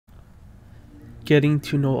Getting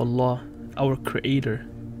to Know Allah, Our Creator,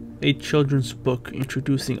 a children's book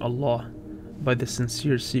introducing Allah by the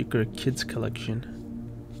Sincere Seeker Kids Collection.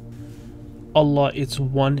 Allah is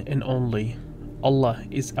one and only. Allah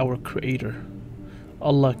is our Creator.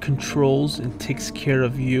 Allah controls and takes care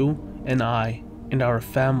of you and I and our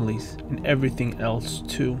families and everything else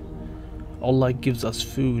too. Allah gives us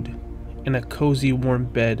food and a cozy warm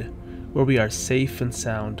bed where we are safe and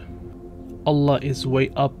sound. Allah is way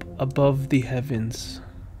up above the heavens.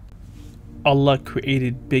 Allah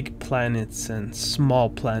created big planets and small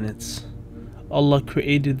planets. Allah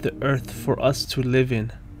created the earth for us to live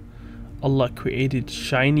in. Allah created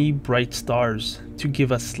shiny bright stars to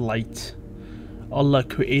give us light. Allah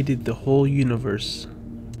created the whole universe.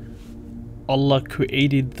 Allah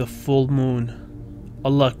created the full moon.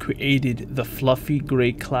 Allah created the fluffy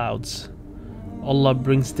gray clouds. Allah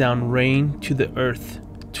brings down rain to the earth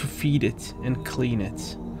to feed it and clean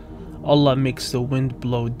it. Allah makes the wind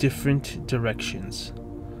blow different directions.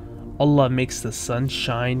 Allah makes the sun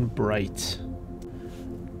shine bright.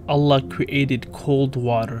 Allah created cold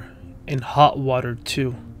water and hot water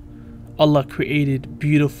too. Allah created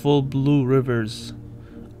beautiful blue rivers.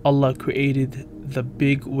 Allah created the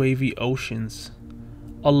big wavy oceans.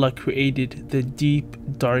 Allah created the deep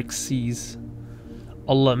dark seas.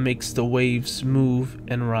 Allah makes the waves move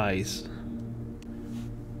and rise.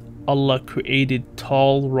 Allah created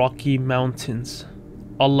tall rocky mountains.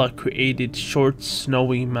 Allah created short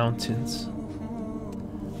snowy mountains.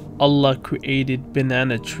 Allah created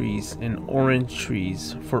banana trees and orange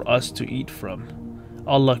trees for us to eat from.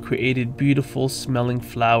 Allah created beautiful smelling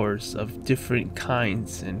flowers of different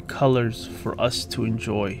kinds and colors for us to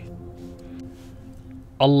enjoy.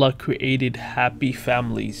 Allah created happy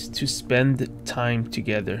families to spend time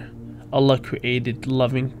together. Allah created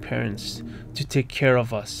loving parents to take care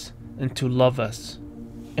of us and to love us,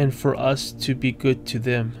 and for us to be good to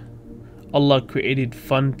them. Allah created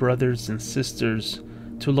fun brothers and sisters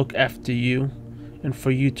to look after you and for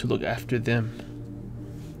you to look after them.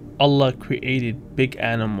 Allah created big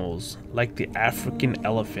animals like the African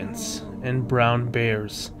elephants and brown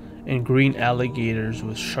bears and green alligators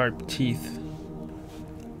with sharp teeth.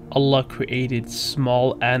 Allah created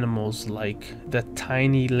small animals like the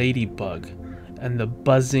tiny ladybug and the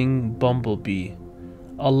buzzing bumblebee.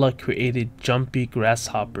 Allah created jumpy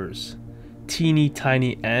grasshoppers, teeny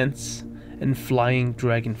tiny ants, and flying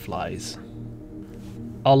dragonflies.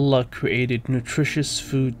 Allah created nutritious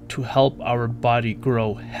food to help our body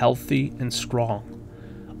grow healthy and strong.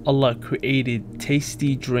 Allah created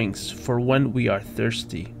tasty drinks for when we are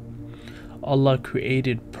thirsty. Allah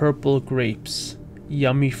created purple grapes,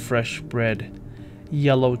 yummy fresh bread,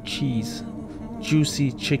 yellow cheese,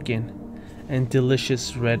 juicy chicken, and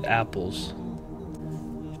delicious red apples.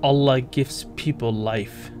 Allah gives people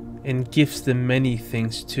life and gives them many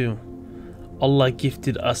things too. Allah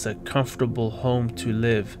gifted us a comfortable home to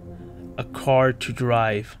live, a car to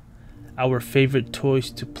drive, our favorite toys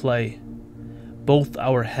to play, both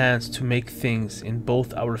our hands to make things and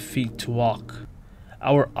both our feet to walk,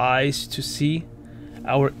 our eyes to see,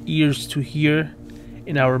 our ears to hear,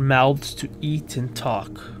 and our mouths to eat and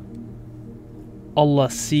talk. Allah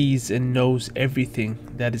sees and knows everything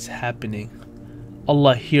that is happening.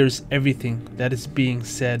 Allah hears everything that is being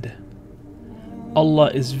said.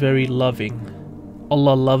 Allah is very loving.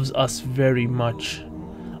 Allah loves us very much.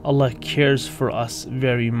 Allah cares for us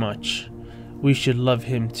very much. We should love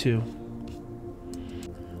Him too.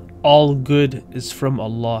 All good is from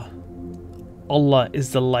Allah. Allah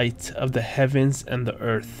is the light of the heavens and the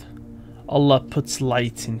earth. Allah puts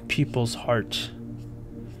light in people's heart.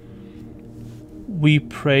 We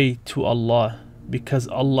pray to Allah because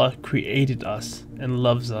Allah created us and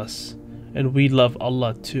loves us, and we love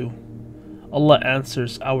Allah too. Allah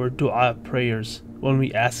answers our dua prayers when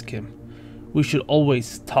we ask Him. We should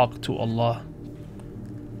always talk to Allah.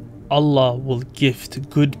 Allah will gift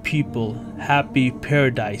good people happy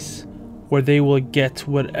paradise where they will get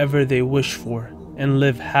whatever they wish for and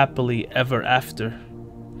live happily ever after.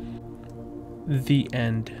 The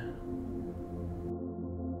end.